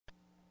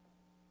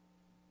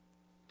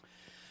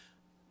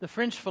The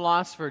French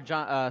philosopher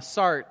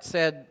Sartre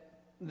said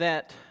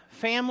that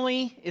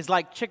family is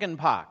like chicken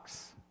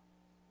pox.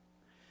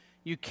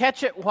 You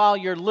catch it while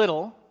you're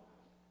little,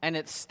 and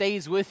it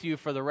stays with you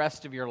for the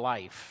rest of your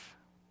life.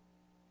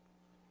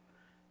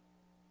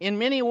 In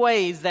many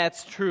ways,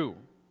 that's true.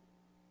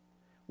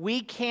 We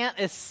can't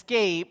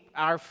escape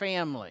our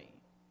family.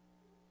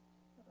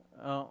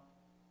 Oh,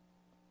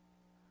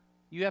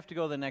 you have to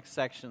go to the next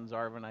section,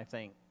 Arvin, I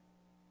think.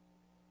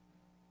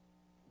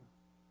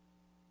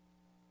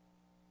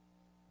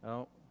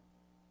 Oh.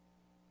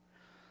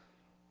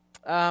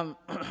 How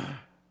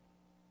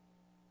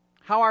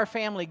our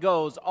family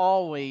goes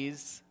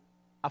always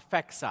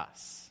affects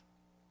us.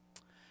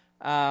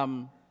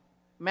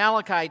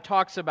 Malachi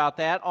talks about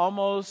that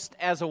almost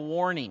as a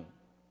warning.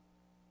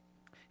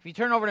 If you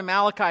turn over to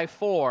Malachi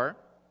 4,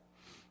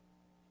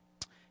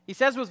 he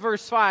says with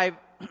verse 5,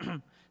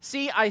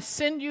 "See, I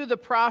send you the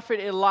prophet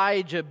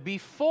Elijah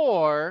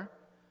before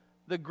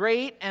the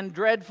great and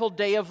dreadful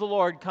day of the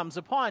Lord comes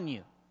upon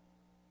you."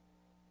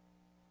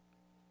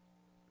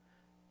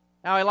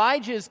 Now,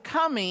 Elijah is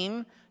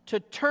coming to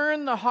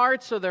turn the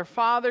hearts of their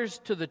fathers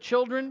to the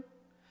children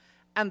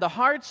and the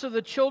hearts of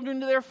the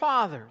children to their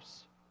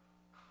fathers.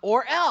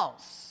 Or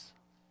else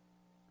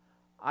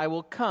I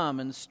will come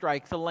and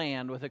strike the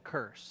land with a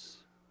curse.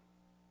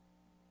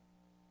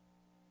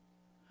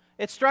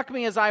 It struck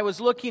me as I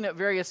was looking at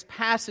various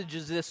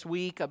passages this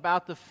week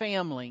about the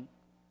family,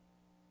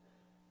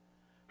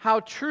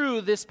 how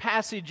true this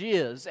passage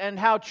is and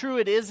how true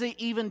it is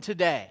even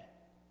today.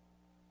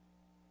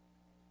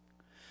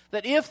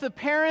 That if the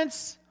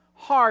parents'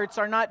 hearts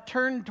are not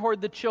turned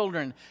toward the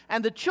children,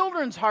 and the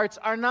children's hearts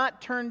are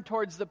not turned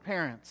towards the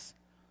parents,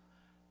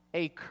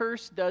 a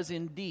curse does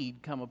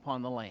indeed come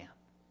upon the land.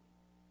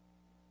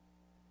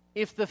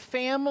 If the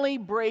family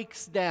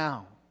breaks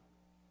down,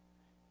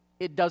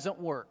 it doesn't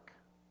work.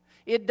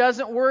 It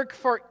doesn't work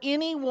for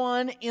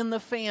anyone in the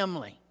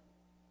family.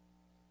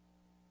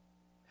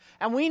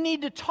 And we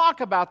need to talk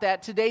about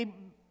that today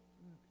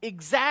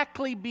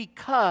exactly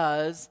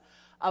because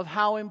of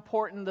how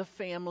important the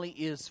family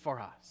is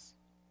for us.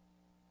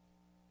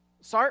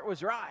 Sartre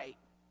was right.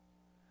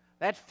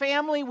 That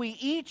family we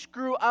each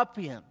grew up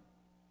in.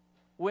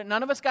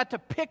 None of us got to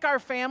pick our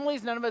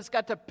families, none of us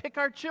got to pick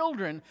our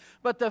children,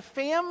 but the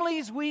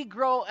families we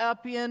grow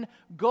up in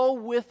go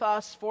with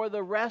us for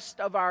the rest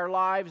of our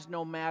lives,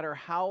 no matter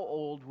how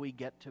old we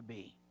get to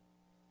be.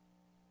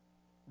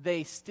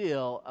 They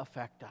still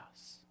affect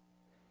us.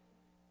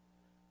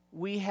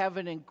 We have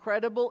an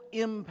incredible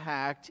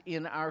impact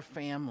in our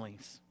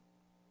families.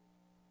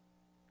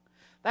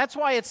 That's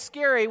why it's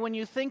scary when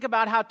you think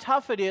about how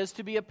tough it is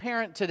to be a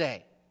parent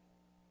today.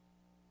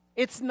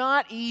 It's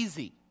not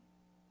easy.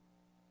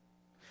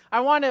 I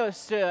want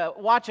us to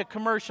watch a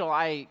commercial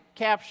I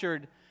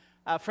captured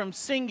from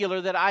Singular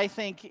that I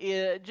think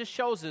it just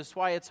shows us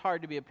why it's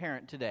hard to be a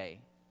parent today.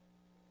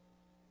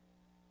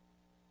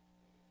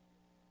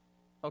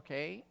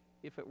 Okay,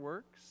 if it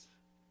works.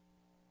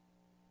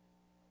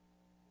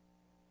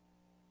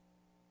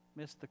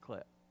 Missed the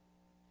clip.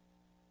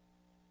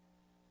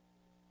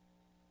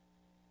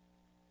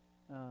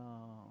 Oh.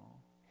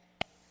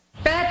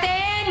 Beth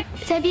Ann!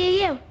 It's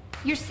WU.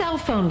 Your cell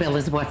phone bill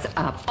is what's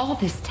up. All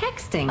this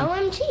texting.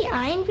 OMG,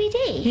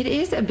 INVD. It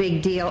is a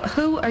big deal.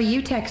 Who are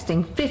you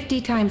texting 50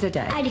 times a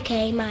day?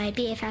 IDK, my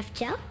BFF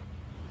Jill.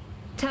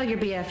 Tell your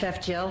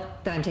BFF Jill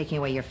that I'm taking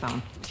away your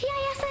phone.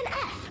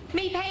 TISNF.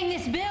 Me paying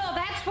this bill,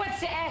 that's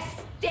what's the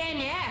S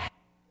and F.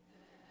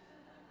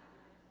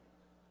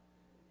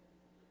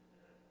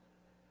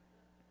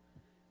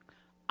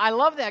 I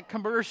love that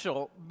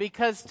commercial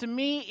because to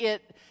me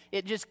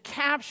it just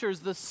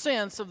captures the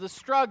sense of the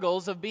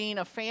struggles of being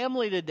a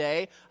family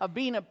today, of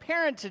being a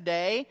parent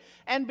today,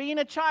 and being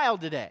a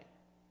child today.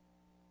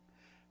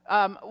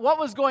 What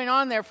was going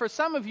on there, for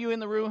some of you in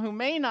the room who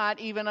may not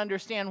even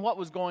understand what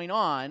was going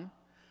on,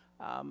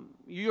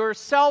 your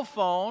cell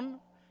phone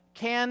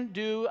can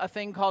do a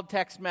thing called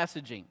text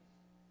messaging.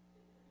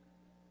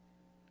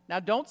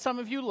 Now, don't some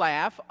of you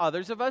laugh,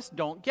 others of us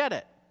don't get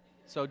it.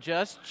 So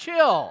just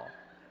chill.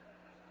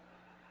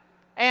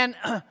 And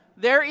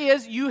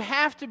you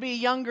have to be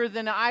younger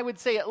than, I would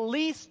say, at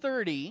least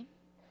 30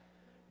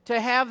 to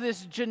have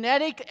this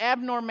genetic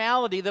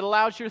abnormality that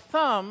allows your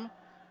thumb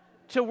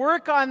to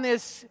work on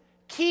this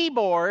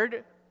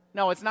keyboard,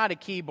 no, it's not a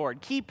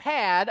keyboard,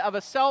 keypad of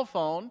a cell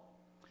phone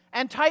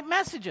and type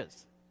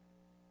messages.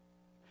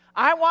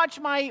 I watch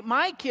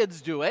my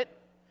kids do it,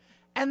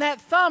 and that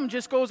thumb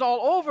just goes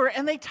all over,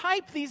 and they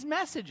type these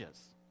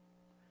messages.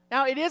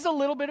 Now, it is a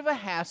little bit of a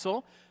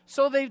hassle,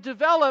 so they've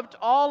developed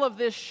all of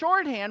this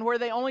shorthand where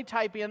they only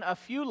type in a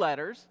few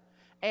letters,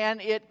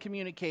 and it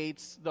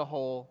communicates the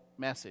whole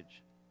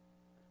message.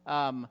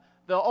 The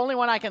only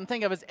one I can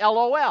think of is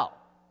LOL,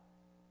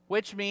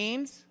 which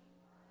means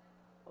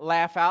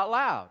laugh out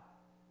loud.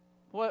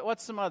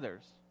 What's some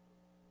others?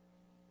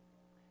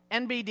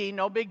 NBD,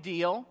 no big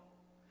deal.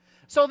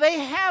 So they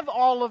have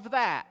all of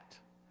that.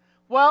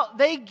 Well,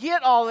 they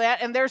get all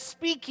that, and they're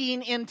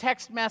speaking in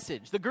text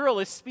message. The girl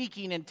is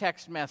speaking in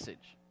text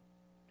message.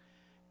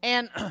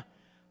 And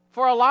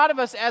For a lot of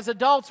us as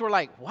adults, we're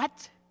like,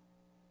 what?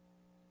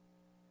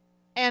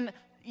 And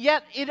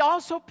yet it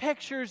also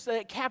captures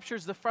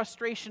the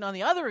frustration on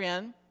the other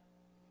end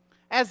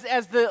as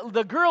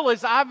the girl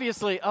is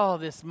obviously, oh,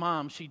 this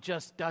mom, she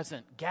just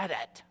doesn't get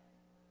it.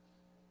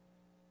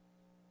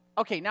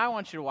 Okay, now I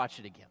want you to watch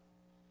it again.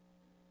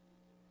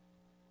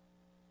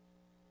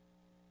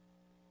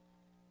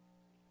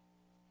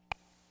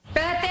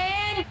 Beth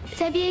Ann!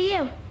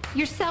 WU.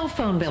 Your cell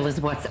phone bill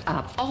is what's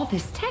up. All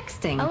this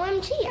texting.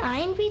 OMG,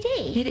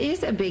 INVD. It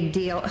is a big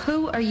deal.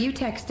 Who are you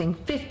texting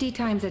 50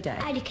 times a day?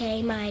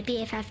 IDK, my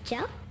BFF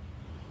Jill.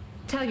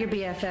 Tell your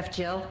BFF,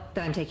 Jill,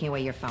 that I'm taking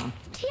away your phone.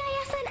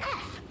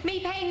 TISNF. Me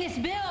paying this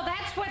bill,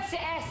 that's what's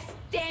the S,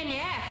 Dan, the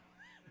F.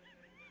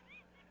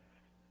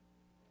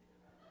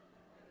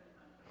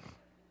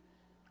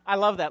 I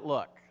love that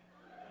look.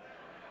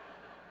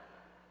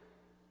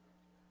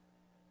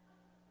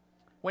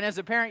 When as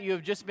a parent you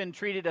have just been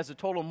treated as a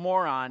total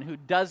moron who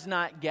does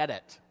not get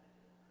it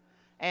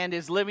and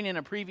is living in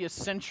a previous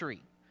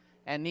century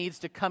and needs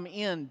to come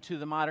into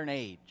the modern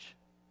age,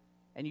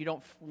 and you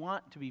don't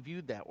want to be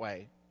viewed that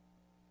way.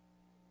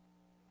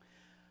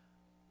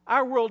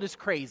 Our world is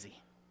crazy.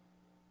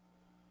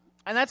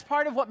 And that's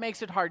part of what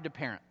makes it hard to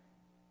parent.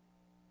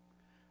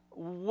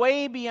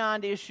 Way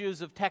beyond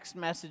issues of text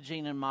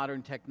messaging and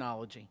modern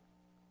technology.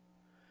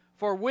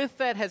 For with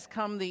that has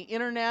come the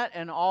internet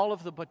and all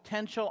of the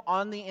potential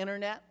on the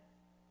internet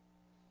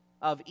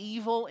of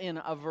evil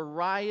in a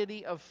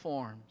variety of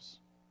forms.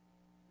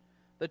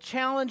 The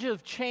challenge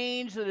of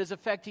change that is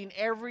affecting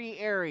every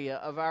area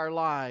of our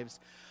lives.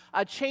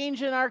 A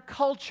change in our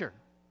culture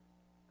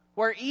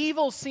where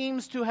evil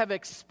seems to have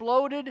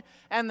exploded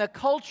and the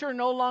culture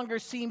no longer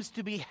seems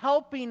to be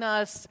helping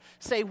us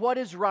say what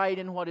is right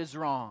and what is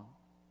wrong.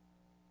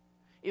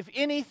 If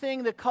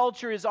anything, the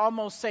culture is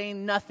almost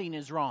saying nothing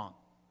is wrong.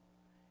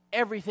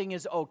 Everything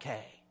is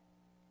okay.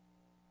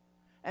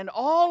 And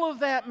all of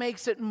that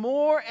makes it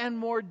more and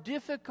more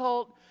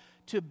difficult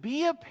to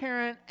be a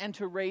parent and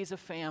to raise a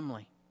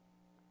family.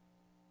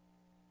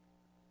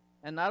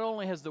 And not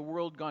only has the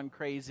world gone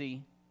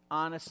crazy,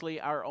 honestly,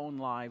 our own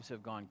lives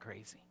have gone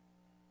crazy.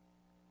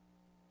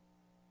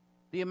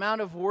 The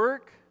amount of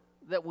work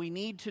that we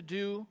need to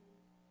do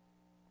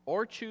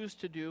or choose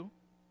to do,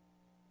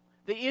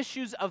 the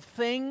issues of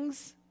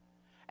things,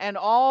 and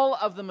all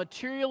of the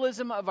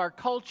materialism of our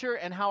culture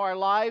and how our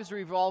lives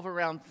revolve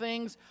around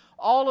things,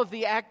 all of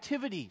the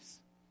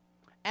activities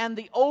and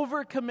the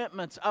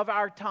overcommitments of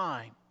our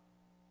time.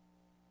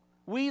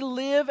 We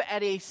live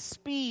at a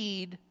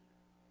speed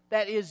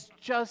that is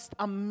just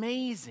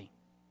amazing.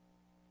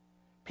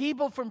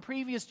 People from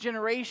previous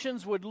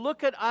generations would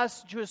look at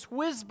us just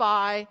whiz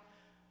by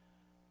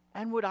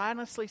and would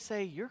honestly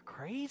say, "You're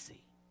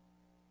crazy."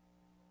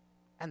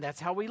 And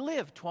that's how we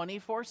live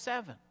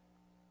 24/7.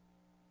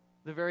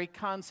 The very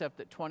concept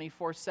that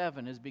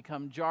 24/7 has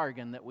become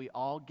jargon that we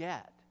all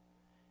get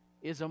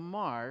is a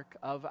mark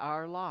of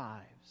our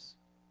lives.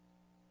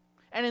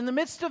 And in the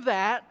midst of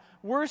that,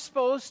 we're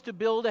supposed to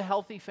build a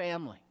healthy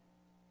family.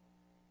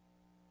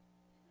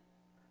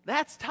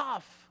 That's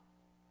tough.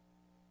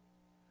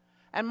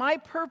 And my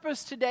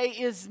purpose today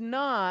is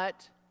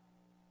not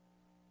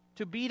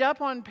to beat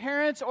up on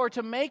parents or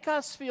to make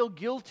us feel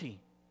guilty.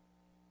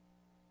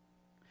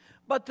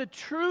 But the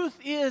truth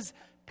is,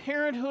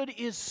 parenthood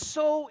is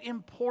so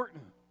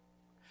important.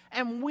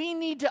 And we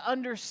need to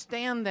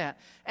understand that.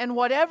 And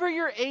whatever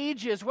your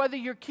age is, whether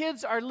your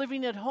kids are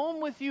living at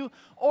home with you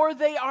or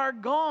they are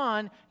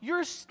gone,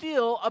 you're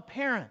still a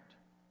parent.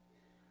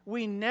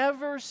 We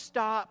never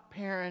stop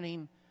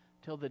parenting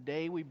till the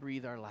day we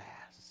breathe our last.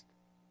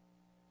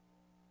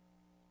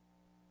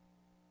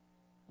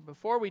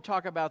 Before we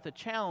talk about the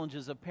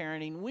challenges of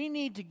parenting, we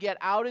need to get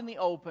out in the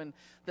open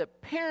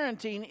that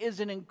parenting is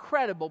an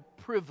incredible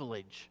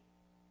privilege.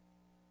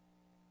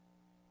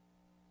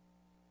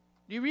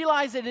 Do you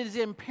realize that it is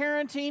in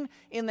parenting,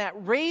 in that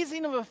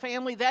raising of a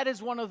family, that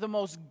is one of the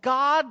most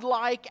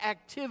God-like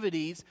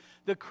activities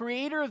the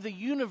Creator of the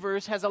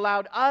universe has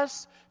allowed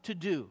us to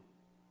do?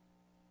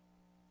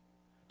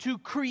 To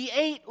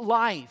create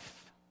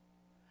life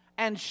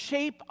and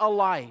shape a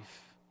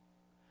life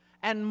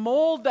and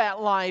mold that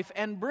life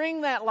and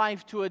bring that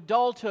life to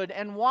adulthood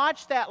and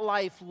watch that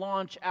life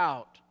launch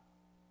out.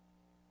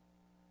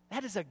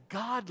 That is a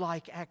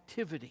God-like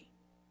activity.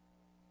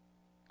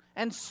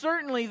 And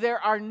certainly there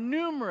are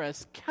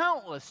numerous,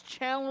 countless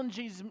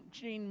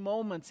challenging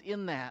moments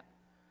in that.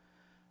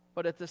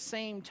 But at the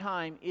same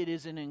time, it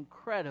is an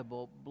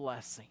incredible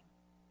blessing.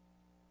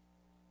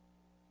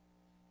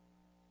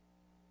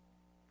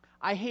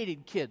 I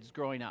hated kids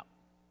growing up.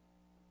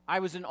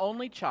 I was an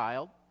only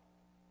child.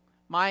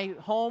 My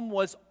home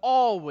was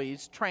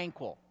always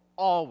tranquil,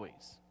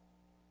 always.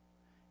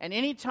 And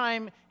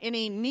anytime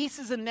any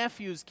nieces and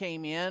nephews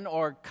came in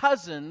or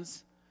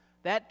cousins,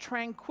 that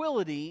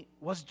tranquility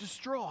was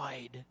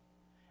destroyed,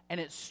 and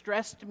it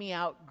stressed me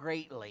out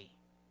greatly.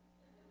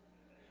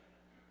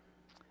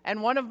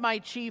 And one of my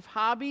chief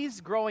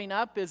hobbies growing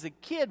up as a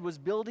kid was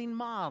building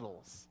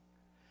models,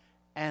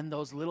 and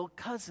those little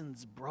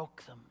cousins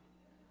broke them.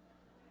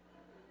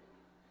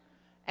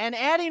 And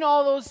adding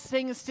all those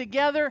things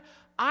together,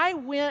 I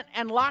went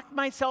and locked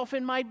myself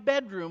in my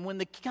bedroom when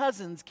the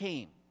cousins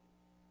came.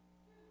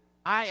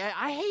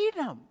 I hate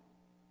them.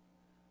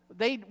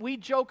 We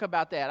joke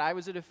about that. I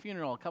was at a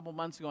funeral a couple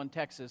months ago in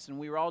Texas, and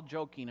we were all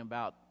joking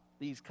about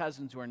these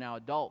cousins who are now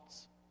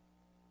adults.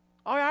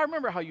 Oh, I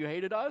remember how you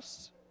hated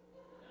us.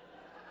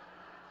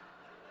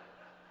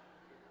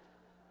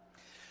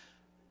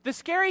 The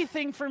scary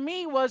thing for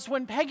me was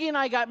when Peggy and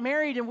I got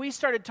married and we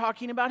started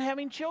talking about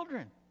having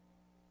children.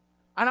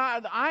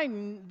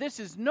 And this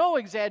is no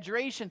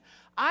exaggeration.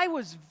 I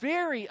was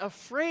very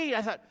afraid.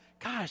 I thought,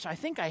 gosh, I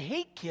think I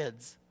hate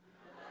kids.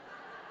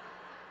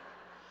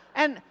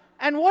 And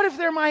what if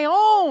they're my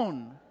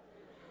own?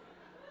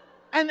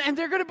 And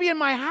they're going to be in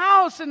my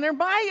house and they're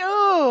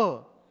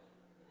my,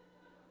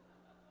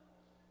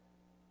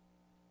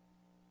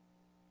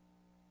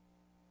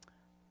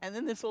 And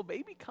then this little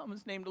baby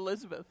comes named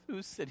Elizabeth,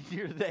 who's sitting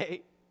here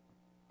today.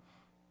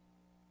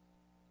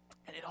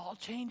 And it all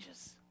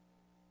changes.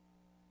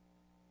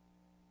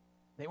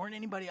 They weren't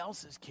anybody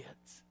else's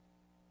kids.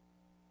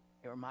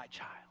 They were my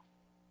child.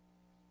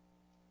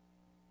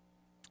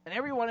 And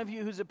every one of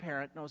you who's a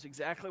parent knows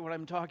exactly what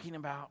I'm talking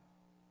about.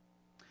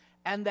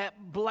 And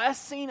that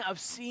blessing of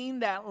seeing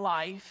that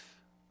life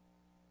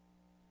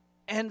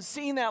and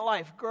seeing that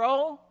life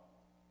grow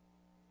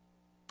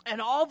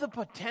and all the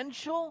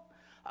potential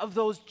of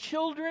those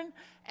children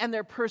and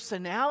their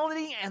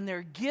personality and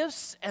their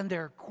gifts and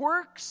their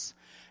quirks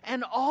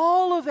and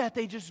all of that,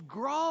 they just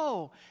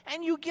grow.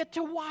 And you get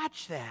to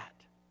watch that.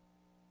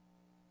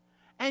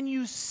 And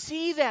you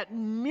see that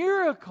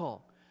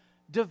miracle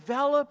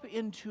develop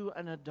into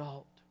an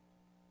adult.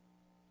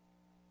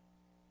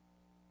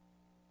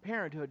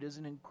 Parenthood is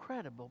an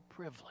incredible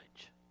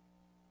privilege.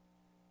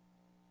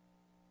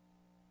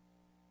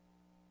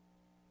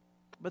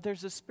 But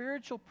there's a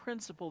spiritual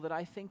principle that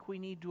I think we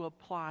need to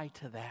apply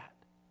to that.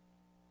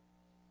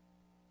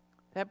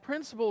 That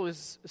principle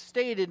is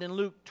stated in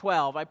Luke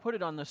 12. I put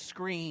it on the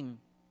screen.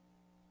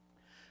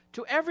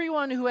 To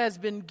everyone who has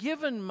been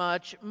given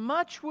much,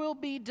 much will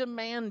be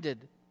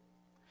demanded.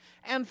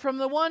 And from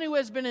the one who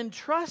has been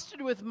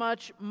entrusted with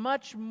much,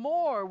 much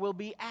more will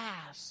be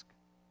asked.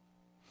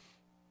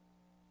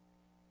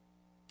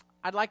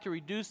 I'd like to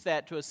reduce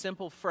that to a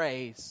simple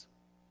phrase.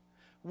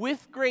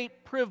 With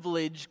great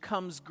privilege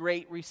comes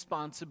great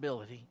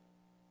responsibility.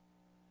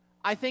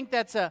 I think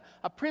that's a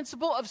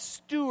principle of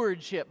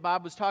stewardship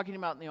Bob was talking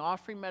about in the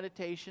offering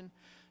meditation.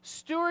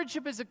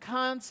 Stewardship is a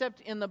concept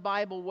in the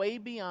Bible way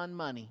beyond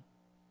money.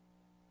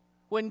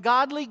 When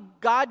God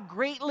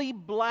greatly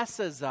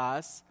blesses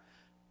us,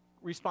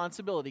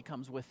 responsibility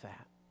comes with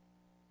that.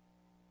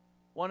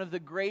 One of the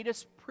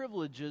greatest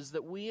privileges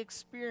that we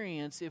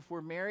experience if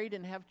we're married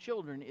and have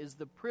children is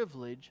the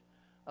privilege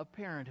of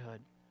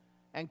parenthood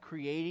and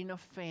creating a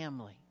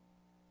family.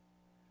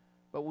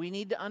 But we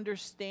need to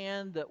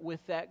understand that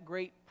with that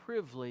great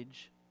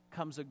privilege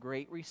comes a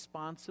great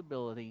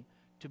responsibility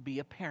to be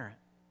a parent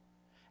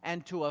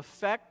and to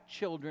affect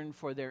children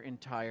for their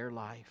entire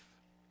life.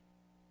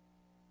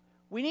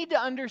 We need to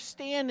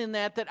understand in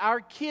that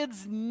our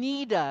kids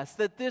need us,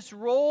 that this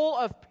role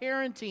of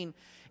parenting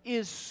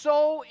is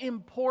so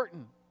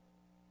important.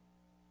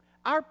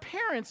 Our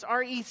parents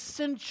are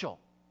essential.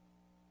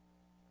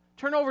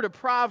 Turn over to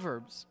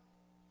Proverbs.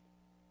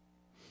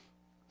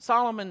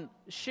 Solomon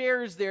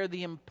shares there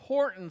the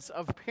importance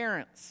of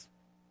parents.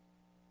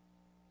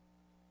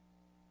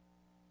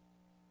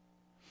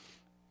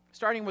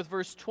 Starting with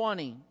verse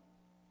 20.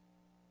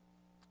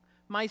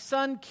 My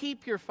son,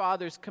 keep your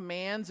father's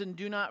commands and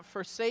do not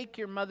forsake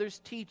your mother's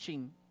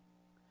teaching.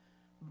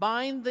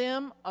 Bind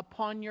them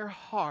upon your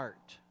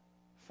heart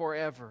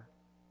forever.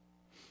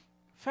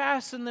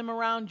 Fasten them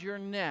around your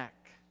neck.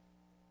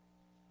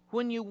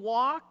 When you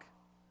walk,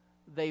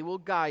 they will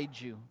guide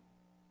you.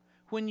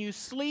 When you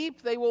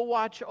sleep, they will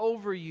watch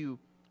over you.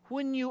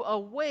 When you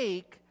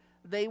awake,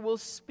 they will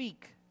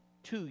speak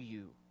to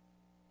you.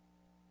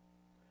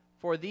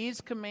 For these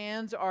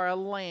commands are a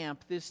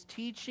lamp, this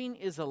teaching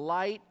is a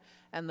light,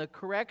 and the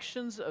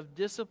corrections of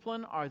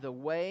discipline are the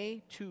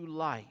way to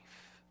life.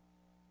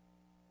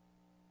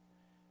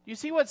 Do you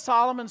see what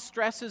Solomon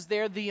stresses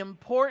there? The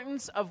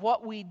importance of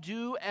what we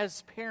do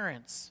as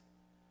parents.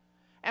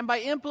 And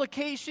by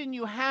implication,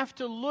 you have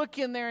to look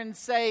in there and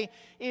say,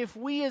 if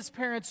we as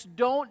parents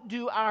don't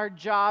do our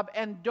job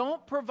and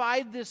don't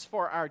provide this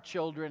for our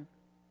children,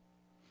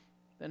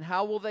 then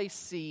how will they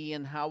see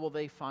and how will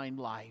they find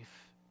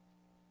life?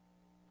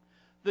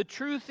 The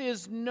truth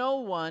is, no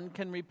one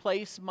can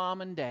replace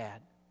mom and dad.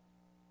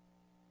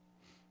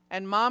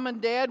 And mom and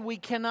dad, we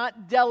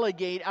cannot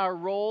delegate our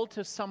role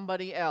to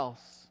somebody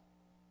else.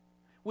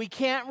 We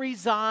can't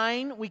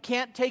resign. We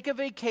can't take a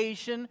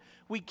vacation.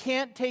 We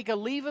can't take a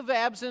leave of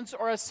absence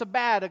or a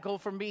sabbatical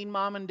from being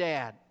mom and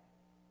dad.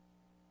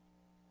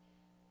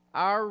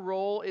 Our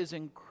role is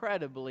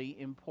incredibly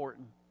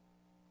important.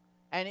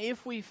 And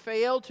if we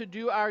fail to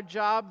do our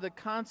job, the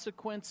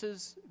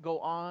consequences go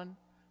on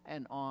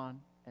and on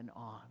and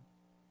on.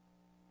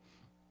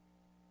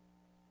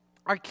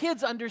 Our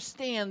kids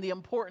understand the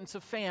importance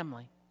of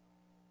family.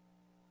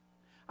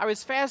 I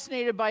was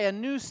fascinated by a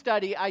new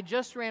study I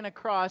just ran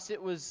across.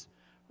 It was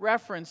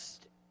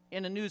referenced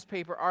in a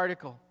newspaper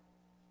article.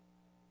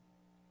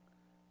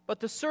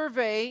 But the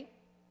survey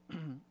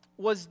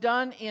was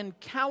done in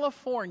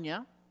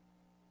California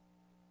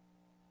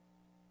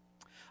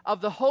of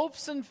the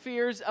hopes and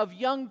fears of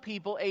young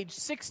people aged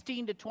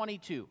 16 to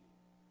 22.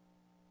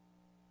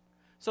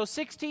 So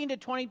 16 to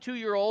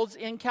 22-year-olds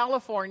in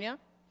California,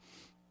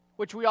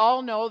 which we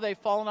all know they've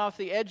fallen off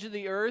the edge of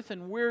the earth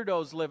and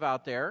weirdos live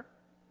out there,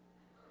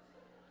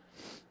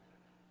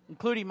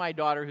 including my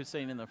daughter who's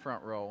sitting in the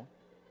front row.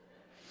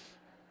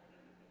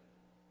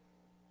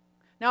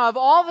 Now, of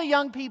all the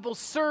young people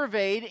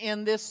surveyed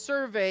in this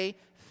survey,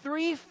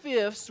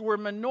 3/5 were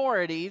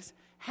minorities,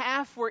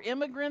 half were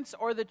immigrants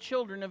or the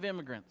children of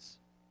immigrants.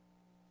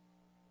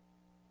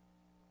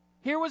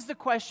 Here was the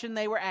question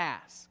they were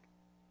asked.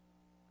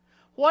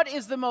 What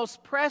is the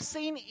most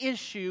pressing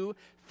issue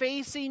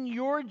facing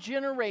your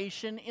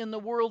generation in the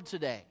world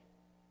today?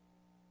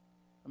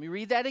 Let me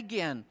read that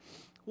again.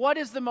 What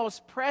is the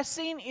most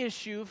pressing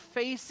issue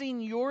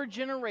facing your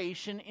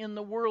generation in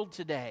the world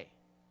today?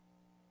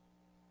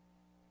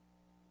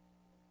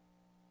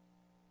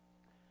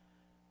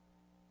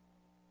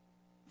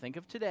 Think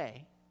of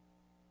today.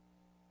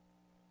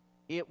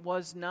 It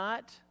was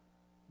not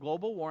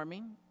global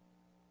warming.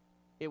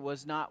 It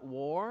was not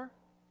war.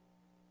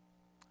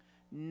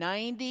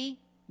 90%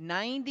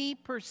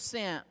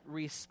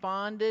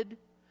 responded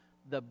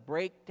the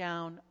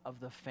breakdown of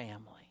the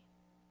family.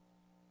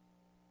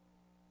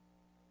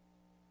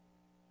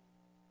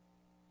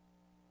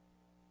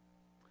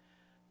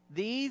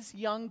 These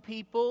young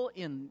people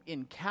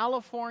in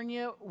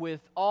California,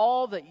 with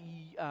all that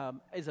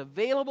is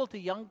available to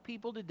young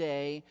people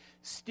today,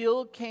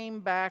 still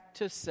came back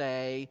to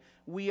say,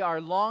 we are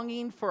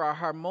longing for a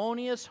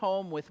harmonious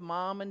home with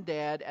mom and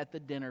dad at the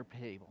dinner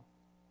table.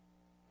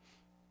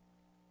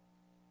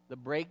 The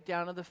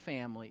breakdown of the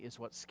family is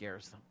what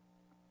scares them.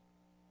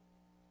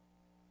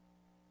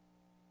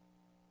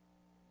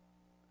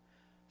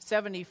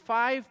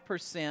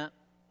 75%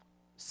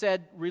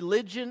 said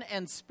religion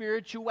and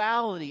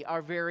spirituality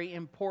are very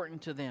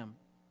important to them.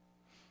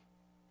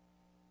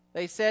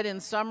 They said, in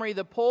summary,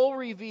 the poll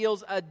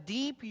reveals a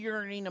deep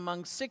yearning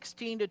among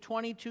 16 to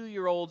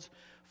 22-year-olds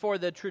for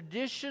the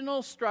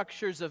traditional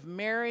structures of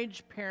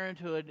marriage,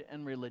 parenthood,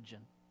 and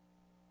religion.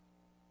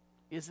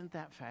 Isn't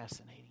that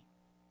fascinating?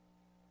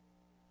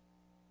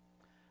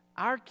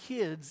 Our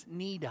kids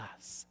need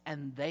us,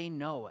 and they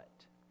know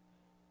it.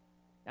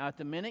 Now, at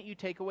the minute you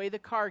take away the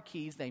car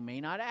keys, they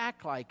may not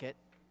act like it,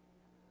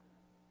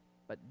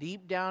 but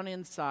deep down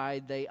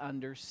inside, they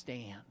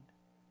understand.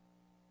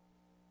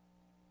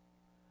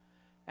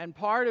 And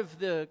part of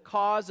the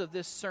cause of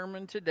this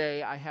sermon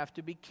today, I have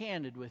to be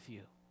candid with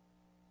you,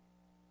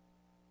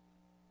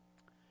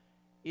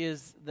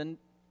 is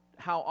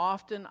how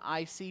often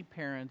I see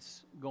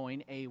parents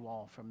going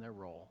AWOL from their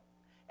role,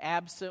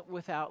 absent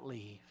without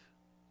leave,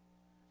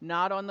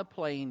 not on the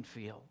playing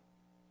field.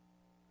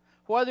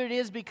 Whether it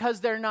is because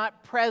they're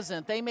not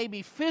present, they may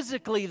be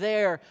physically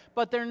there,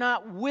 but they're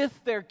not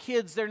with their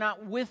kids, they're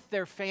not with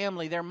their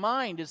family. Their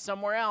mind is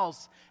somewhere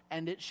else,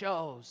 and it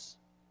shows.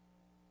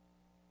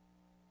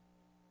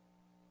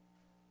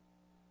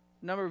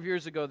 A number of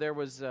years ago, there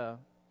was a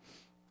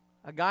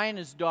guy and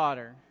his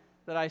daughter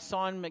that I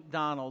saw in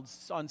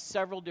McDonald's on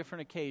several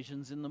different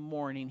occasions in the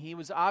morning. He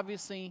was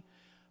obviously,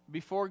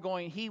 before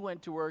he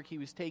went to work, he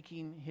was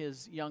taking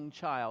his young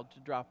child to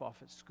drop off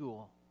at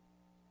school.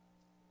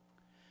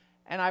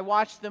 And I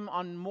watched them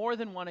on more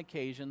than one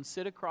occasion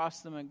sit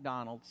across the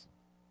McDonald's,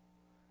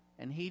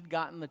 and he'd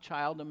gotten the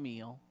child a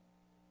meal,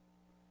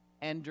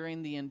 and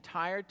during the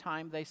entire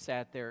time they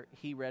sat there,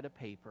 he read a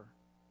paper,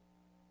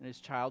 and his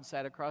child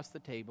sat across the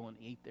table and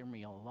ate their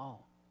meal alone.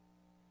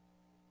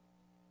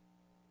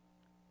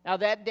 Now,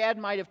 that dad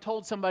might have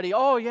told somebody,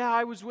 oh, yeah,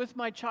 I was with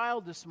my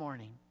child this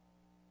morning.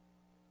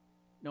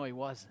 No, he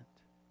wasn't.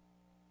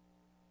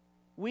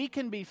 We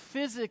can be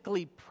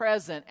physically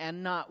present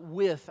and not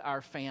with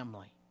our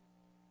family.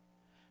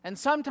 And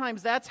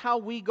sometimes that's how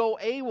we go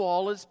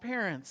AWOL as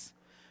parents.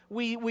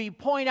 We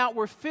point out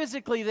we're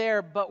physically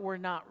there, but we're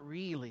not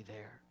really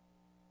there.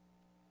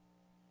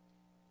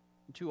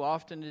 And too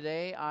often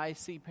today, I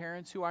see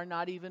parents who are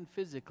not even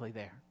physically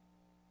there.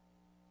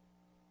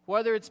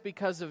 Whether it's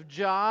because of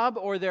job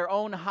or their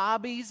own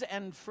hobbies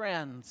and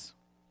friends.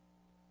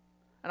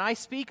 And I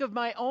speak of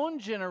my own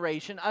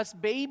generation, us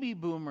baby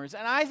boomers.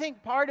 And I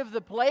think part of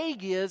the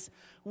plague is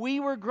we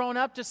were grown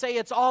up to say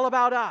it's all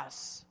about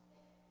us.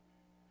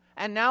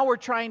 And now we're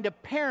trying to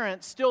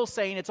parent, still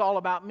saying it's all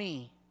about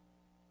me.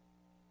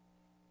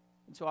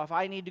 And so if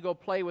I need to go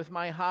play with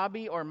my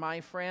hobby or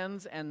my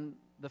friends and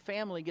the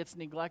family gets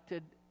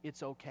neglected,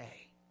 it's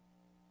okay.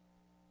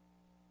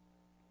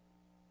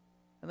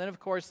 And then, of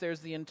course,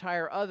 there's the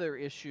entire other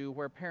issue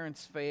where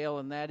parents fail,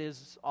 and that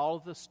is all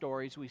of the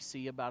stories we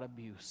see about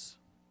abuse.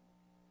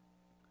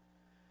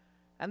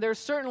 And there's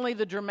certainly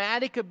the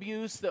dramatic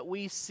abuse that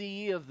we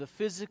see of the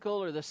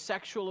physical or the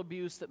sexual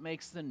abuse that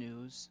makes the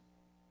news.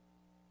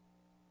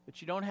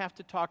 But you don't have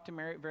to talk to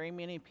very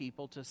many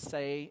people to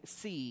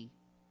see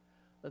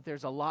that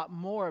there's a lot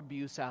more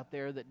abuse out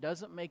there that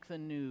doesn't make the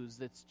news,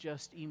 that's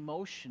just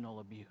emotional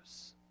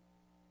abuse.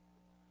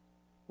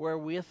 Where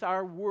with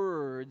our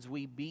words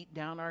we beat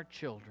down our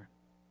children.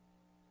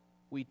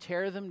 We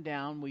tear them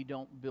down, we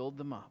don't build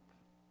them up.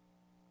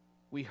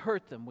 We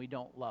hurt them, we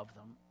don't love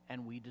them,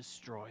 and we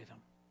destroy them.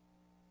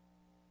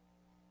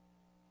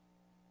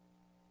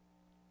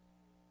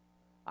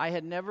 I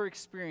had never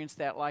experienced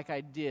that like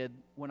I did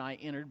when I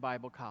entered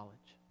Bible college.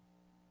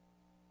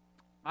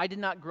 I did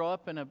not grow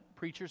up in a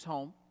preacher's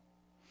home.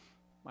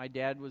 My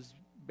dad was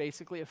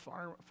basically a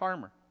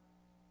farmer.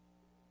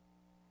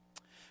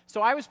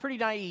 So I was pretty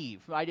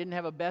naive. I didn't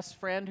have a best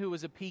friend who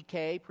was a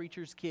PK,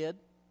 preacher's kid.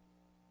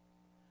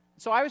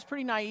 So I was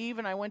pretty naive,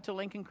 and I went to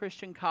Lincoln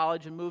Christian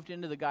College and moved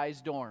into the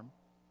guys' dorm.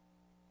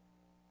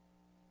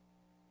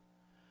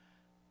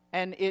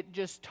 And it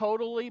just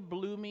totally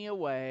blew me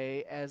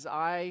away as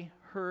I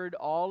heard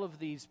all of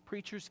these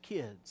preachers'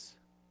 kids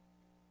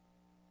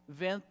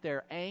vent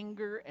their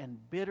anger and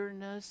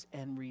bitterness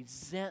and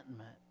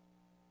resentment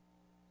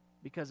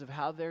because of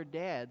how their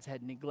dads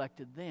had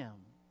neglected them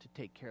to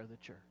take care of the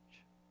church,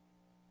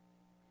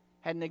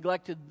 had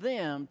neglected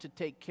them to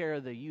take care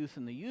of the youth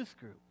in the youth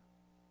group.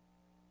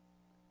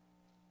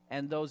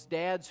 And those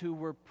dads who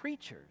were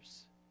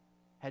preachers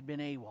had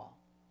been AWOL.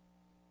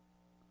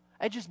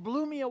 It just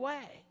blew me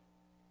away.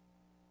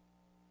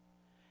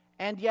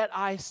 And yet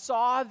I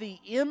saw the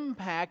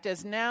impact,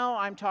 as now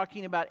I'm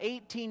talking about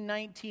 18,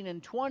 19,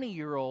 and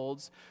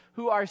 20-year-olds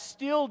who are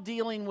still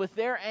dealing with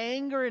their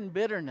anger and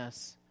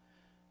bitterness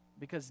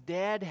because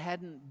Dad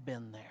hadn't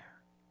been there,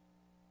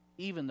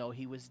 even though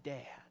he was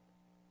Dad.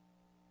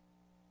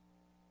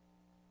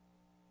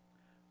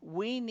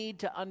 We need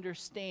to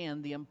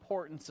understand the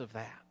importance of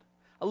that.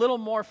 A little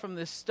more from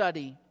this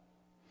study.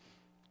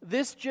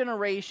 This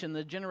generation,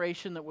 the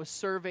generation that was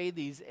surveyed,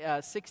 these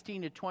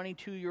 16 to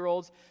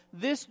 22-year-olds,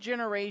 this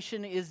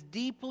generation is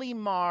deeply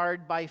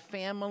marred by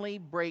family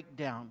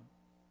breakdown.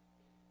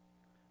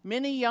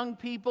 Many young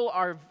people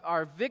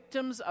are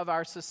victims of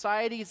our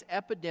society's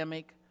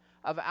epidemic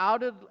of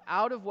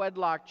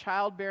out-of-wedlock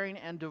childbearing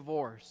and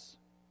divorce.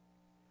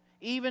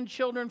 Even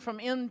children from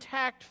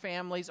intact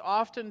families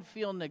often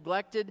feel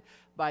neglected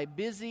by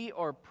busy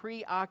or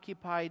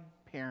preoccupied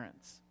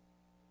parents.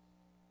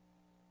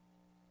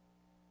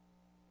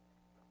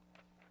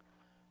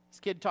 This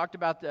kid talked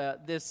about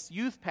this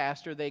youth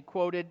pastor they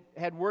quoted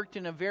had worked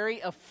in a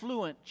very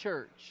affluent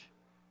church.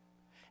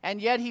 And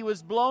yet he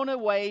was blown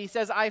away. He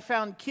says, I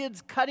found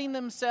kids cutting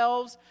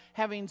themselves,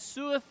 having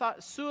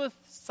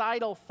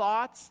suicidal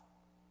thoughts.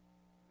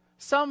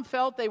 Some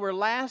felt they were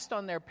last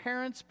on their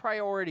parents'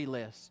 priority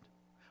list.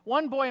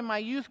 One boy in my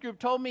youth group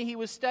told me he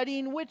was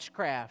studying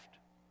witchcraft.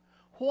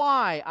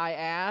 Why, I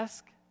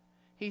asked.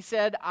 He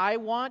said, I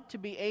want to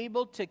be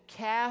able to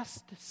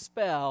cast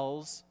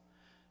spells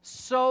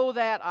so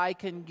that I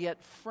can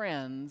get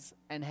friends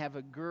and have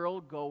a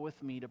girl go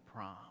with me to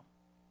prom.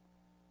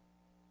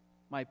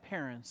 My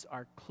parents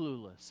are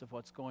clueless of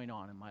what's going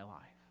on in my life.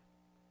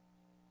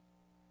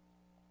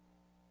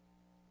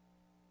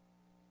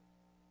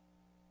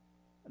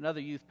 Another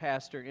youth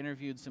pastor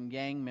interviewed some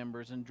gang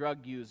members and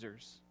drug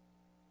users.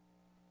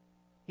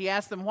 He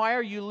asked them, why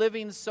are you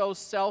living so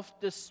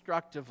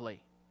self-destructively?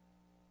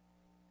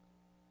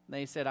 And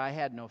they said, I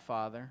had no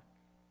father.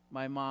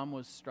 My mom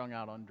was strung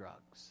out on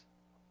drugs.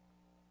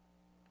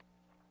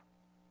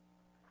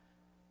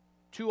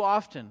 Too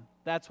often,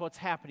 that's what's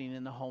happening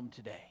in the home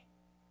today.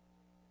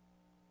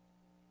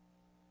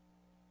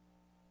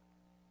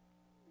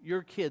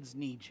 Your kids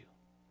need you.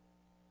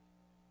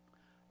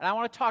 And I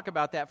want to talk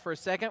about that for a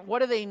second. What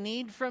do they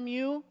need from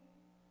you?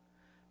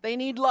 They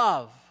need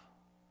love.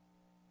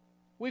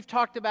 We've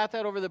talked about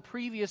that over the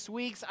previous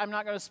weeks. I'm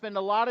not going to spend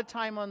a lot of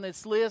time on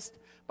this list,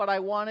 but I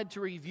wanted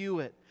to review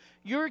it.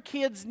 Your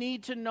kids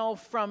need to know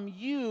from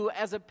you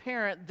as a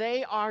parent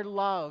they are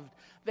loved.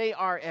 They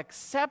are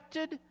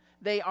accepted.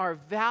 They are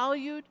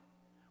valued.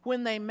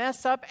 When they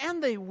mess up,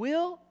 and they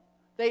will,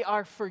 they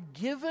are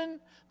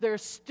forgiven. They're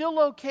still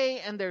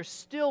okay, and they're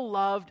still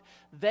loved.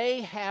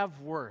 They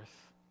have worth.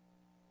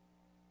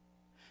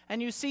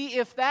 And you see,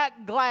 if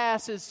that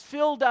glass is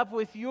filled up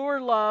with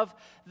your love,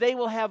 they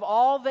will have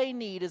all they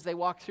need as they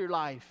walk through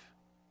life.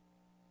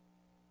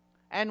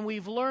 And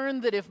we've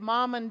learned that if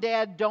mom and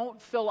dad don't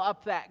fill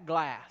up that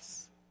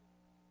glass,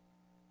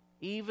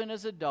 even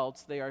as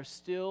adults, they are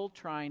still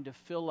trying to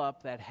fill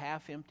up that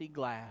half-empty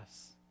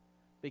glass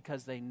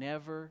because they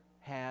never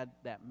had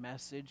that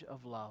message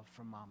of love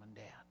from mom and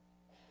dad.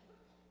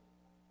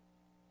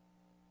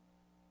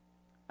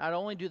 Not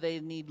only do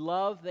they need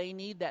love, they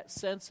need that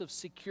sense of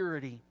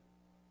security.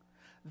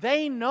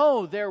 They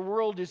know their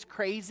world is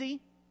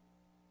crazy.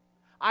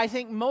 I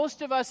think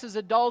most of us as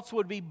adults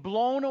would be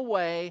blown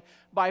away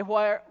by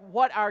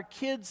what our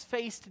kids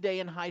face today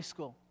in high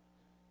school.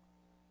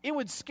 It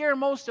would scare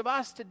most of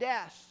us to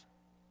death.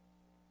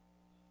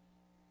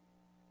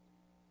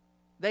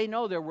 They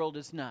know their world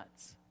is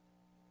nuts.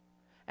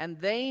 And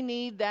they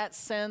need that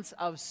sense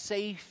of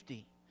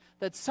safety,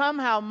 that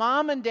somehow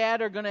mom and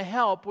dad are going to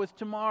help with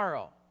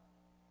tomorrow.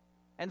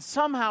 And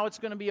somehow it's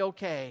going to be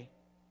okay.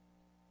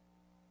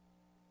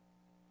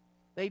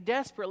 They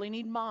desperately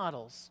need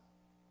models.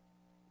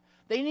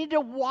 They need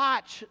to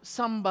watch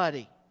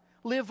somebody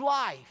live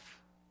life.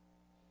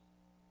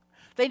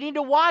 They need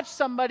to watch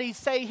somebody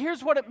say,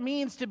 here's what it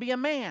means to be a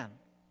man.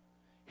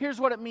 Here's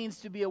what it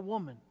means to be a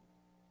woman.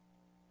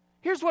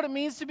 Here's what it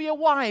means to be a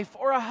wife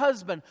or a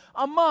husband,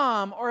 a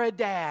mom or a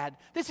dad.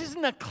 This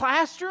isn't a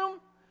classroom.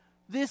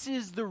 This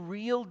is the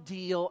real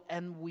deal,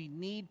 and we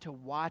need to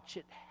watch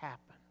it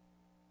happen.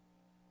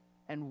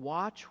 And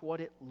watch what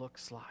it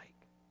looks like.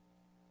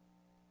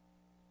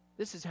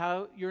 This is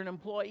how you're an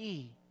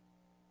employee.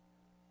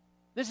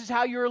 This is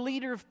how you're a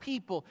leader of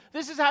people.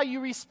 This is how you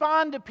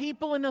respond to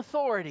people in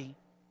authority.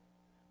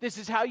 This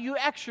is how you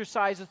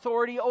exercise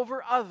authority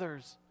over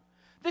others.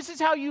 This is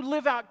how you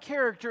live out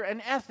character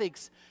and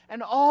ethics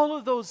and all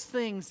of those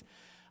things.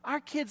 Our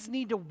kids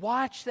need to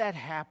watch that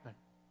happen.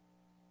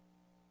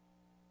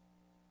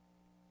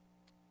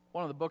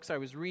 One of the books I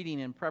was reading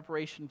in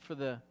preparation for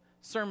the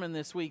sermon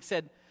this week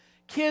said,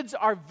 kids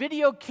are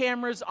video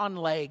cameras on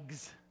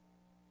legs.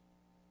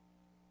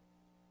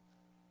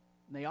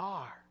 And they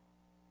are.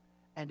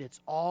 And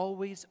it's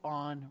always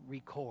on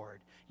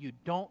record. You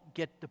don't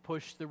get to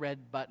push the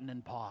red button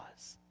and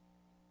pause.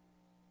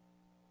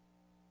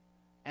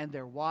 And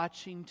they're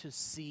watching to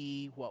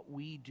see what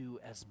we do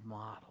as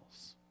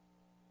models.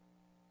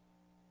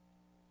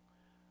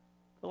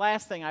 The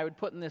last thing I would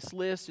put in this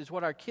list is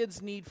what our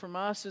kids need from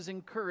us is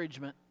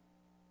encouragement.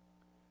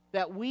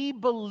 That we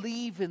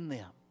believe in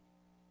them.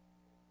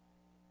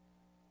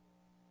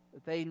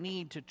 That they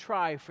need to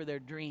try for their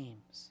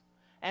dreams.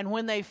 And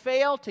when they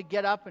fail, to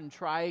get up and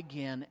try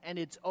again. And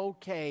it's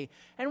okay.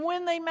 And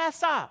when they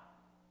mess up,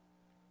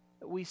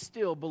 we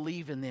still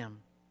believe in them.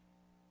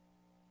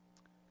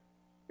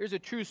 Here's a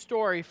true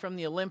story from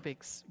the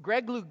Olympics.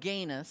 Greg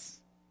Louganis,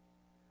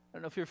 I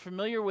don't know if you're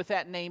familiar with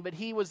that name, but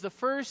he was the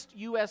first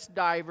U.S.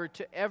 diver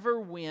to ever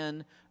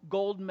win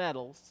gold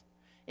medals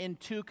in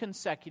 2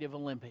 consecutive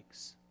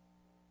Olympics.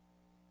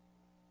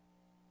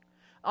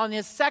 On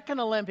his second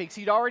Olympics,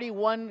 he'd already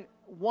won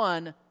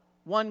one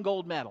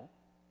gold medal.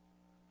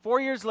 4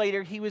 years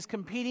later, he was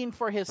competing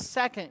for his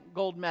second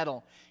gold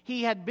medal.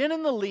 He had been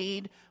in the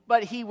lead,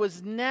 but he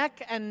was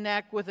neck and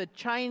neck with a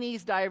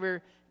Chinese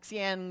diver,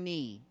 Xiang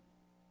Ni.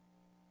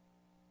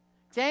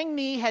 Xiang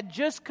Ni had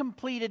just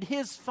completed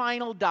his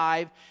final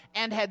dive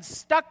and had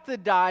stuck the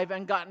dive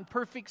and gotten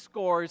perfect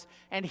scores,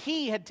 and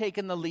he had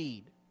taken the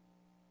lead.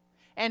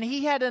 And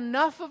he had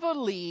enough of a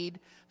lead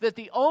that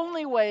the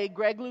only way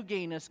Greg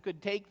Louganis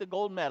could take the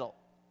gold medal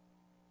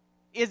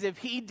is if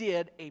he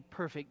did a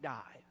perfect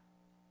dive.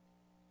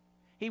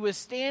 He was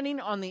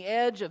standing on the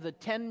edge of the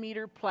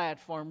 10-meter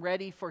platform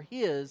ready for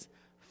his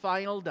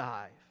final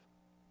dive.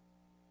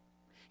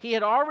 He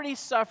had already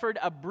suffered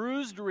a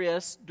bruised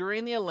wrist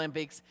during the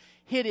Olympics,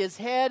 hit his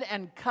head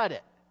and cut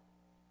it.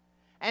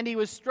 And he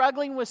was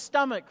struggling with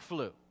stomach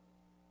flu.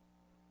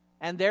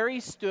 And there he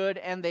stood,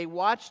 and they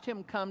watched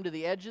him come to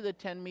the edge of the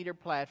 10-meter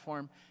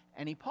platform,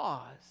 and he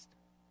paused.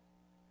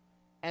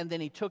 And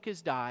then he took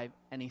his dive,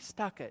 and he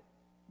stuck it,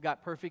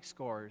 got perfect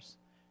scores,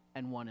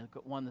 and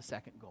won the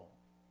second gold.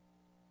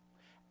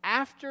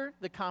 After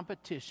the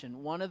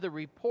competition, one of the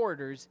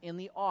reporters in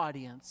the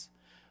audience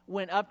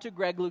went up to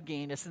Greg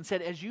Louganis and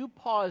said, as you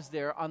paused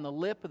there on the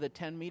lip of the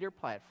 10-meter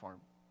platform,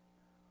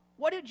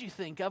 what did you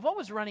think of? What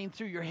was running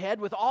through your head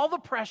with all the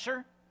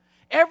pressure?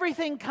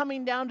 Everything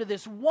coming down to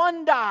this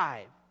one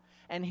dive.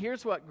 And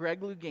here's what Greg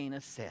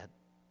Louganis said.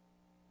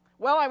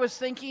 Well, I was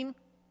thinking,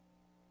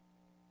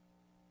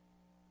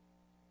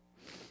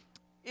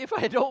 if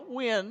I don't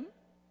win,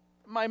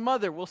 my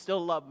mother will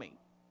still love me.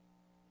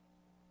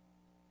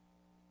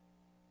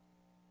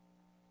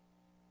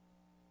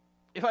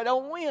 If I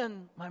don't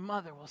win, my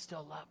mother will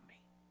still love me.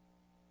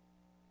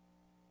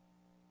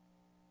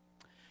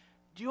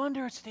 Do you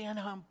understand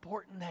how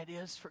important that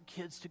is for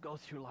kids to go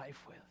through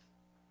life with?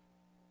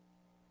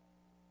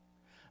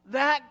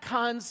 That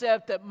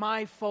concept that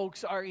my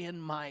folks are in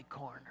my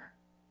corner.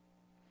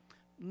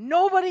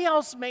 Nobody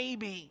else may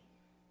be,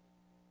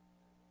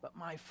 but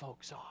my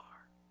folks are.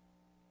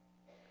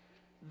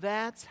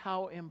 That's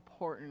how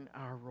important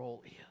our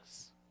role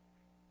is.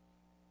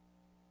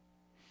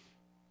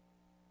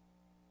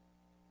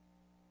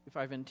 If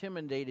I've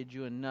intimidated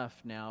you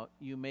enough now,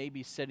 you may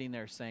be sitting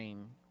there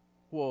saying,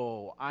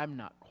 whoa, I'm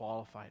not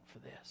qualified for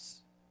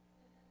this.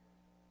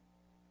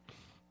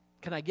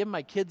 Can I give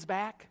my kids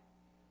back?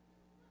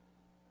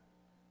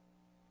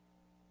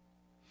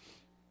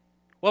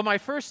 Well, my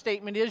first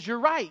statement is, you're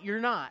right, you're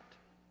not.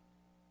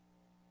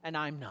 And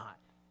I'm not.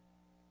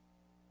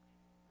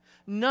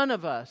 None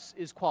of us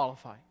is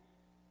qualified.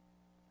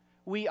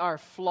 We are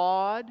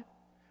flawed.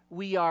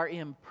 We are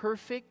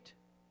imperfect.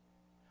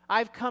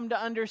 I've come to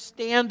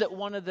understand that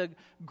one of the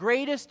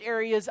greatest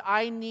areas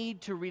I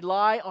need to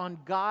rely on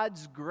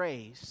God's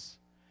grace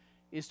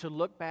is to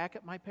look back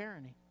at my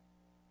parenting.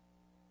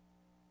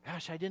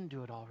 Gosh, I didn't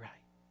do it all right.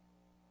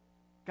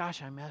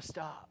 Gosh, I messed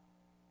up.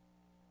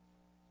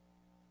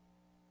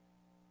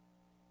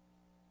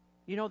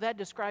 You know, that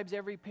describes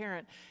every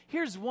parent.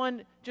 Here's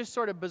one just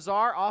sort of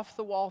bizarre,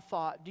 off-the-wall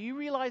thought. Do you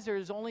realize there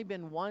has only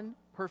been one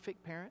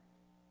perfect parent?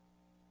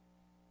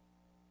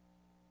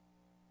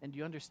 And do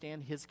you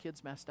understand his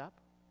kids messed up?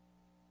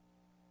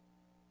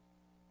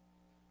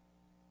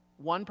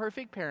 One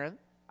perfect parent,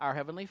 our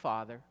Heavenly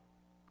Father.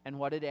 And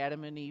what did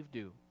Adam and Eve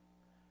do?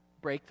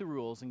 Break the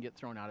rules and get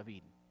thrown out of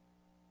Eden.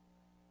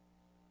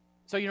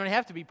 So you don't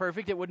have to be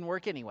perfect. It wouldn't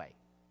work anyway.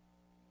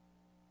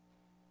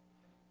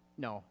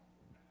 No.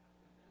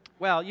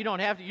 Well, you don't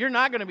have to. You're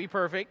not going to be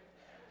perfect.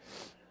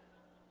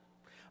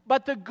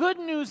 But the good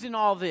news in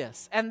all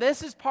this, and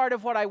this is part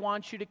of what I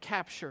want you to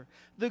capture,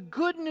 the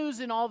good news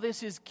in all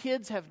this is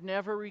kids have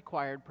never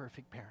required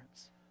perfect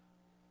parents.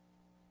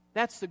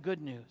 That's the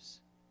good news.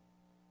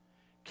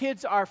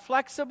 Kids are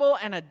flexible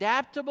and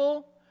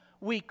adaptable.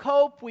 We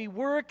cope, we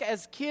work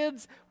as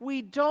kids.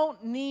 We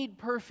don't need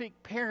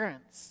perfect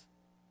parents.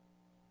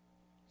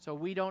 So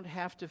we don't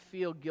have to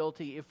feel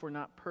guilty if we're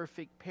not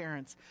perfect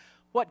parents.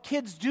 What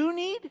kids do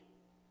need?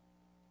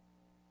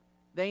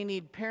 They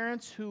need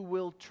parents who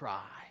will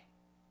try.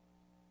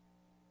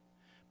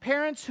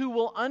 Parents who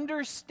will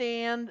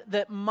understand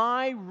that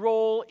my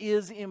role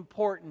is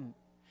important.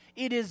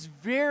 It is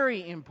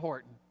very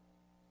important.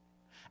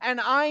 And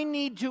I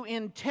need to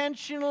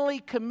intentionally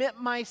commit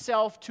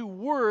myself to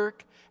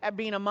work at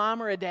being a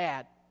mom or a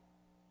dad.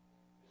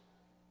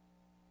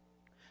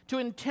 To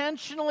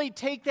intentionally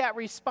take that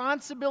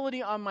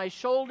responsibility on my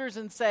shoulders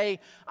and say,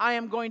 I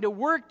am going to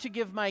work to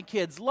give my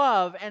kids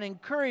love and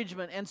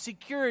encouragement and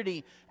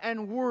security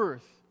and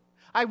worth.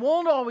 I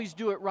won't always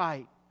do it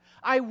right.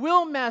 I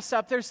will mess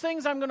up. There's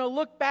things I'm going to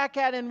look back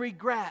at and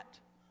regret.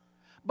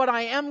 But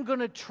I am going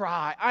to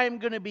try. I am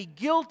going to be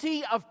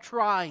guilty of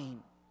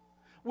trying.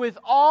 With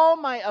all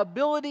my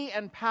ability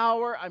and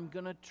power, I'm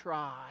going to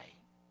try.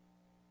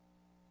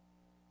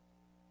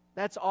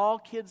 That's all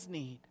kids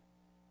need.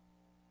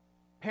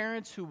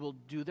 Parents who will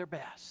do their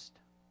best.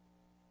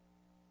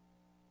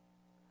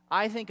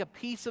 I think a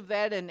piece of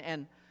that,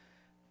 and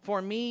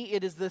for me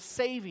it is the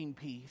saving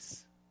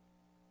piece,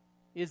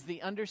 is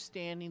the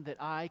understanding that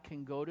I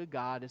can go to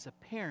God as a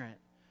parent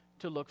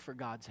to look for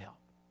God's help.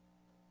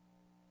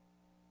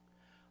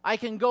 I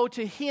can go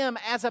to Him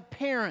as a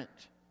parent.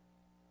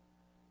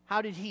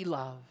 How did He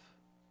love?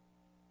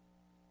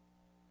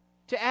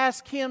 To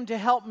ask Him to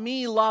help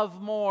me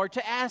love more.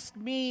 To ask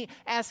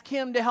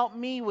Him to help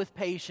me with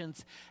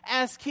patience.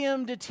 Ask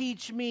Him to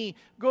teach me.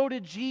 Go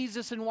to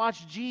Jesus and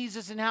watch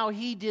Jesus and how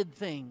He did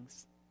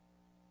things.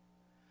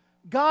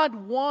 God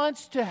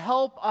wants to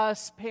help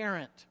us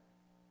parent.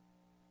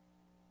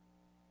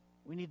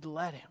 We need to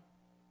let Him.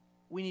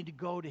 We need to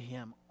go to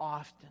Him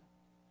often.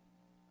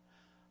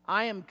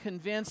 I am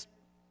convinced,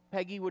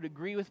 Peggy would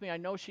agree with me. I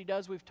know she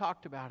does. We've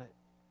talked about it.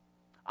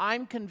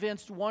 I'm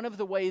convinced one of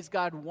the ways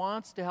God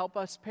wants to help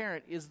us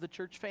parent is the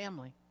church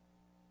family.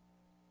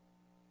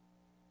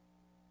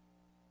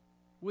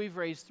 We've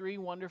raised 3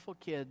 wonderful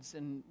kids,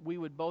 and we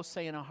would both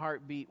say in a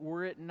heartbeat,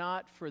 were it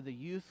not for the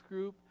youth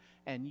group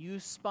and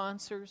youth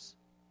sponsors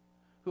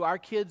who our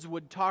kids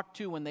would talk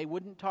to when they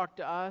wouldn't talk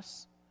to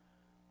us,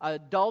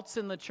 adults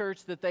in the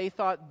church that they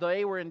thought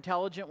they were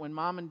intelligent when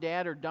mom and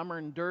dad are dumber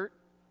than dirt.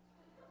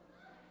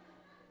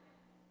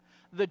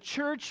 The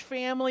church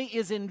family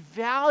is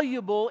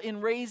invaluable in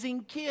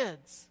raising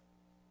kids.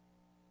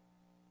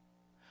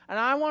 And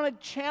I want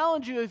to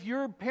challenge you, if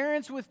you're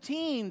parents with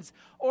teens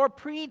or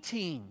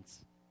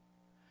preteens,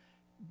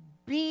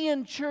 be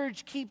in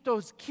church, keep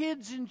those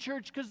kids in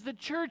church, because the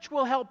church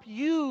will help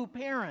you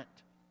parent.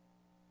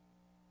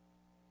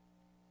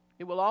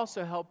 It will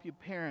also help you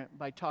parent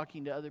by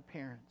talking to other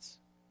parents.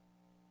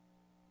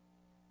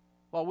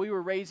 While we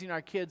were raising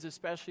our kids,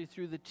 especially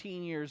through the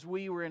teen years,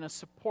 we were in a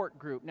support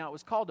group. Now, it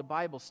was called a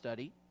Bible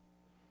study,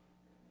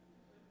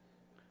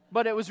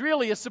 but it was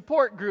really a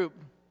support group.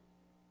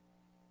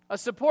 A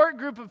support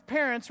group of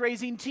parents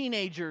raising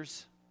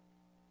teenagers.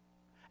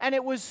 And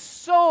it was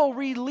so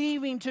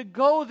relieving to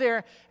go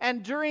there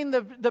and during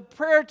the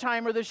prayer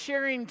time or the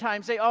sharing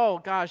time say, oh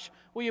gosh,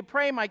 will you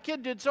pray? My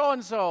kid did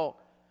so-and-so.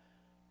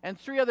 And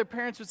 3 other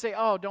parents would say,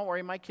 oh, don't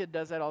worry, my kid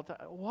does that all the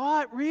time.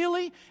 What,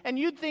 really? And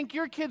you'd think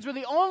your kids were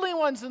the only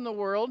ones in the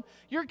world,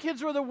 your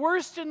kids were the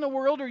worst in the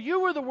world, or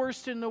you were the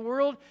worst in the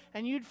world,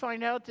 and you'd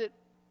find out that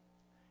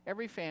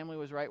every family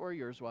was right where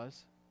yours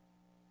was.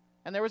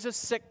 And there was a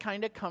sick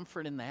kind of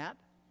comfort in that.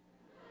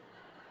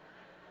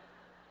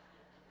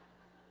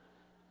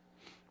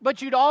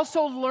 But you'd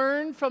also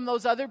learn from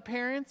those other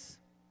parents.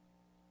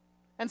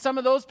 And some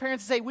of those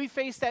parents say, we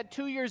faced that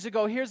 2 years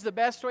ago. Here's the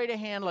best way to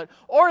handle it.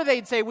 Or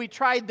they'd say, we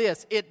tried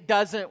this. It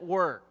doesn't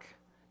work.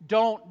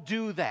 Don't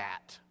do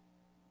that.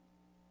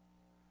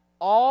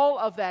 All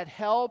of that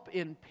help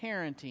in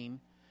parenting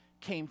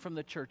came from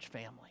the church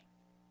family.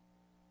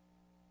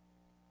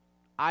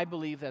 I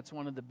believe that's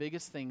one of the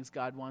biggest things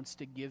God wants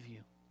to give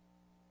you.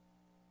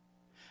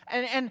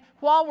 And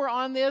while we're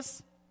on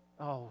this,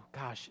 oh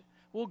gosh,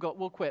 we'll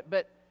quit.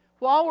 But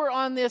while we're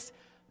on this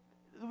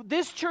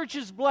church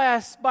is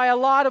blessed by a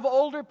lot of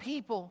older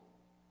people.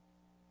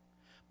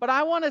 But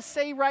I want to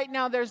say right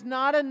now, there's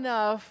not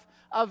enough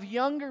of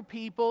younger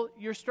people,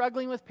 you're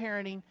struggling with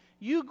parenting,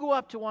 you go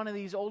up to one of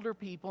these older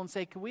people and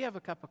say, "Can we have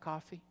a cup of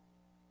coffee?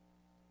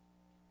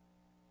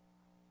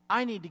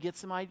 I need to get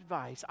some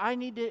advice.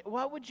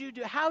 What would you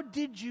do? How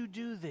did you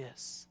do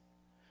this?"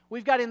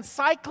 We've got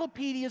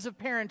encyclopedias of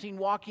parenting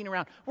walking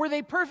around. Were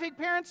they perfect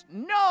parents?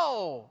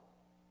 No.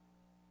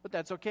 But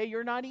that's okay,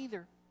 you're not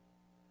either.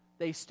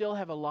 They still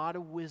have a lot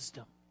of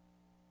wisdom.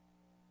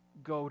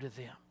 Go to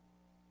them.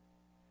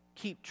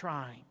 Keep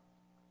trying.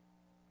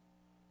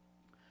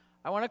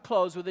 I want to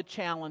close with a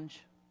challenge,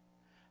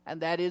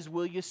 and that is,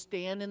 will you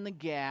stand in the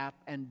gap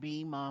and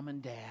be mom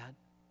and dad?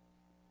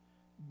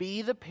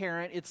 Be the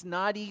parent. It's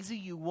not easy.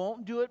 You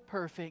won't do it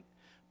perfect,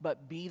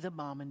 but be the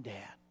mom and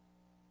dad.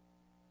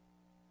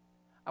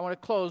 I want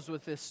to close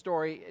with this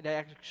story. It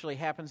actually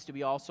happens to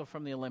be also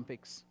from the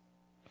Olympics.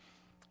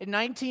 In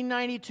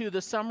 1992,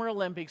 the Summer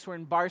Olympics were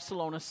in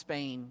Barcelona,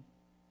 Spain.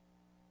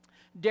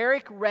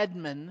 Derek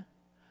Redmond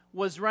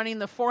was running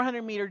the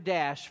 400-meter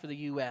dash for the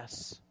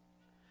U.S.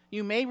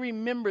 You may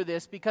remember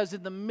this because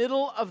in the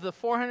middle of the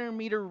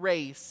 400-meter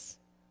race,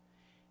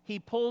 he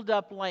pulled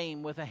up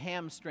lame with a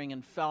hamstring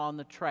and fell on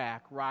the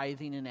track,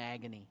 writhing in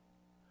agony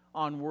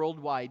on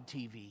worldwide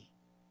TV.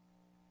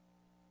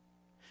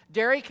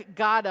 Derek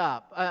got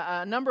up.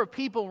 A number of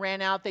people ran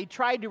out. They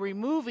tried to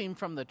remove him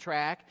from the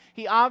track.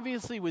 He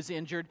obviously was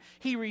injured.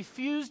 He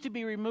refused to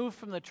be removed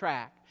from the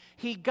track.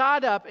 He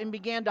got up and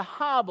began to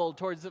hobble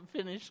towards the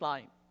finish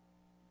line.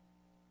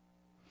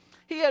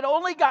 He had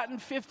only gotten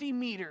 50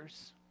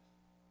 meters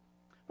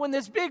when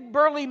this big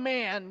burly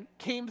man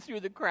came through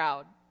the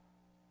crowd.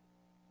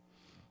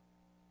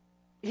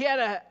 He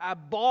had a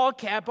ball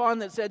cap on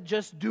that said,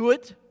 "Just do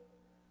it."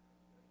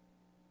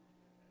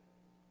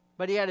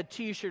 But he had a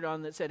t-shirt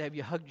on that said, "Have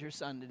you hugged your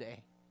son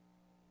today?"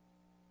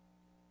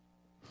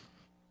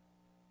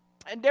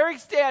 And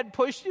Derek's dad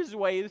pushed his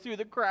way through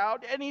the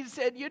crowd, and he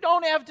said, "You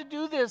don't have to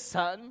do this,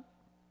 son."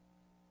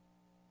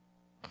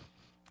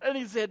 And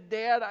he said,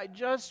 "Dad, I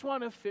just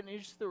want to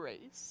finish the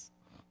race."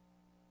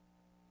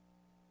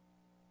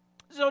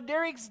 So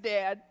Derek's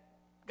dad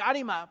got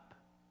him up,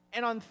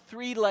 and on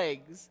 3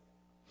 legs,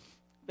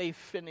 they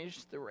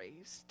finished the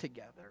race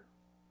together.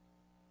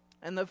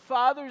 And the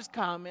father's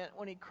comment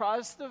when he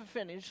crossed the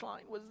finish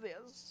line was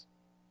this: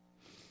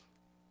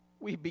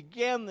 "We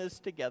began this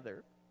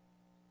together.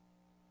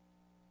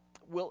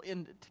 We'll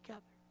end it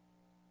together."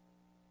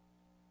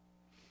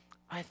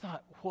 I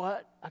thought,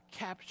 what a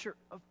capture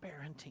of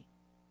parenting.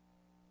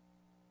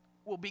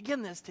 We'll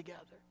begin this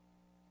together.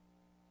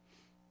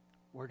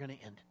 We're going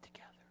to end it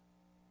together.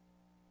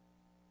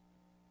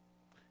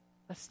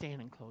 Let's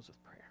stand and close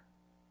with prayer.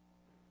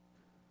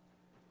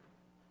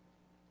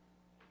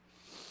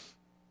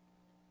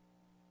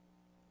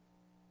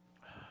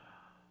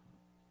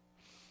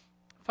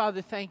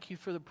 Father, thank you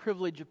for the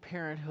privilege of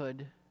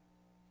parenthood.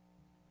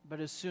 But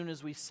as soon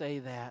as we say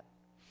that,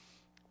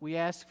 we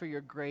ask for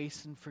your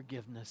grace and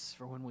forgiveness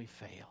for when we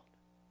failed.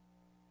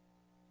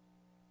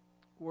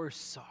 We're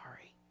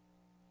sorry.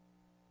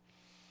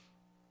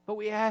 But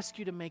we ask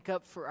you to make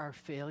up for our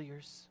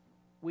failures.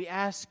 We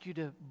ask you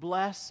to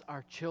bless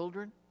our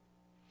children.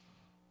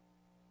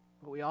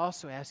 But we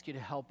also ask you to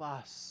help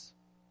us.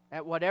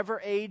 At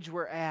whatever age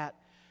we're at,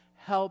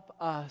 help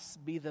us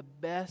be the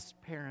best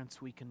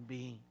parents we can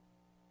be.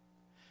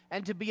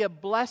 And to be a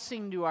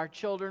blessing to our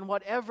children,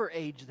 whatever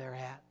age they're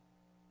at.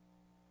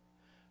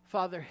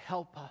 Father,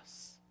 help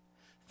us.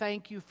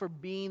 Thank you for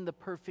being the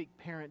perfect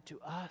parent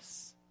to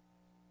us.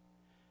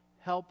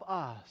 Help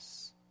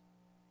us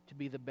to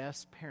be the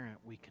best parent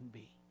we can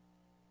be.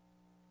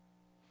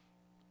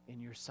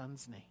 In your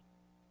Son's name,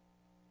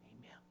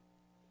 amen.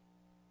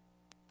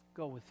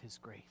 Go with his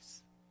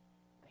grace.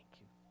 Thank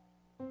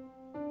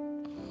you.